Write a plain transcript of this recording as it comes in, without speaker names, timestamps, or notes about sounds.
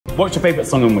What's your favourite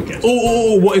song in Wicked?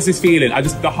 Oh, what is this feeling?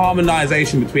 The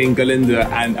harmonisation between Galinda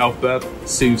and Elphaba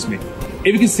soothes me. If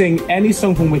you could sing any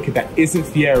song from Wicked that isn't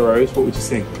Fiero's, what would you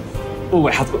sing? Oh,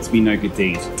 it has got to be No Good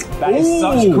Deed. That is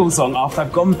such a cool song. After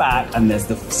I've gone back and there's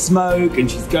the smoke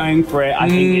and she's going for it, I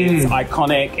think it's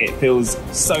iconic. It feels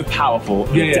so powerful.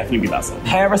 It would definitely be that song.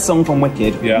 Pair a song from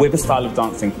Wicked with a style of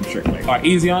dancing from Strictly. All right,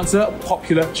 easy answer.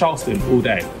 Popular Charleston all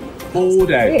day. All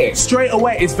day. Straight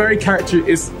away, it's very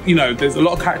there's a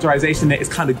lot of characterization there. It's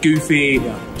kind of goofy.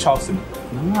 Charleston.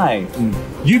 Nice.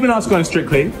 You've been asked to go on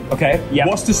Strictly. Okay. Yeah.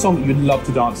 What's the song you'd love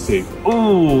to dance to?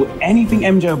 Ooh, anything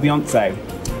MJ or Beyonce.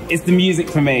 It's the music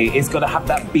for me. It's got to have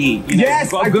that beat. You know, Yes,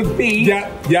 it's got a good beat.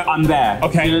 Yeah. I'm there.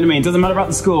 Okay. You know what I mean? Doesn't matter about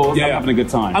the score. I'm having a good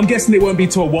time. I'm guessing it won't be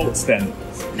to a waltz then.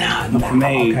 Nah, not for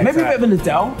me. Okay, maybe a bit of an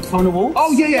Adele on a waltz.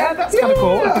 Oh yeah, that's kind of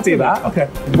cool. I could do that. Okay.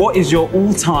 What is your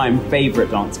all-time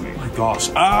favourite dance move? Oh my gosh.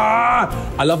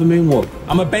 I love a moonwalk.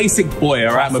 I'm a basic boy,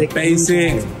 all right? I'm a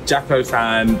basic Jacko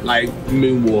fan. Like,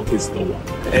 moonwalk is the one.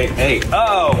 Hey.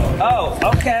 Oh,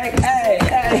 okay. Hey.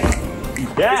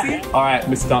 Yeah. All right,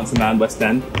 Mr. Dancer Man, West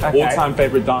End. Okay. All-time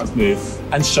favourite dance move.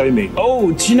 And show me.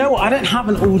 Oh, do you know what? I don't have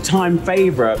an all-time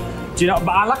favourite. Do you know?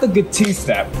 But I like a good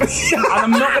two-step. And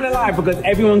I'm not going to lie, because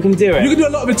everyone can do it. You can do a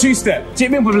lot of a two-step. Do you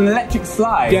mean with an electric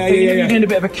slide? Yeah, You're doing a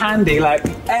bit of a candy, like,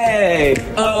 hey,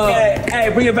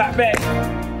 hey, bring it back, back.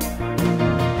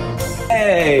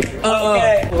 Hey,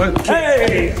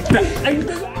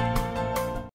 hey.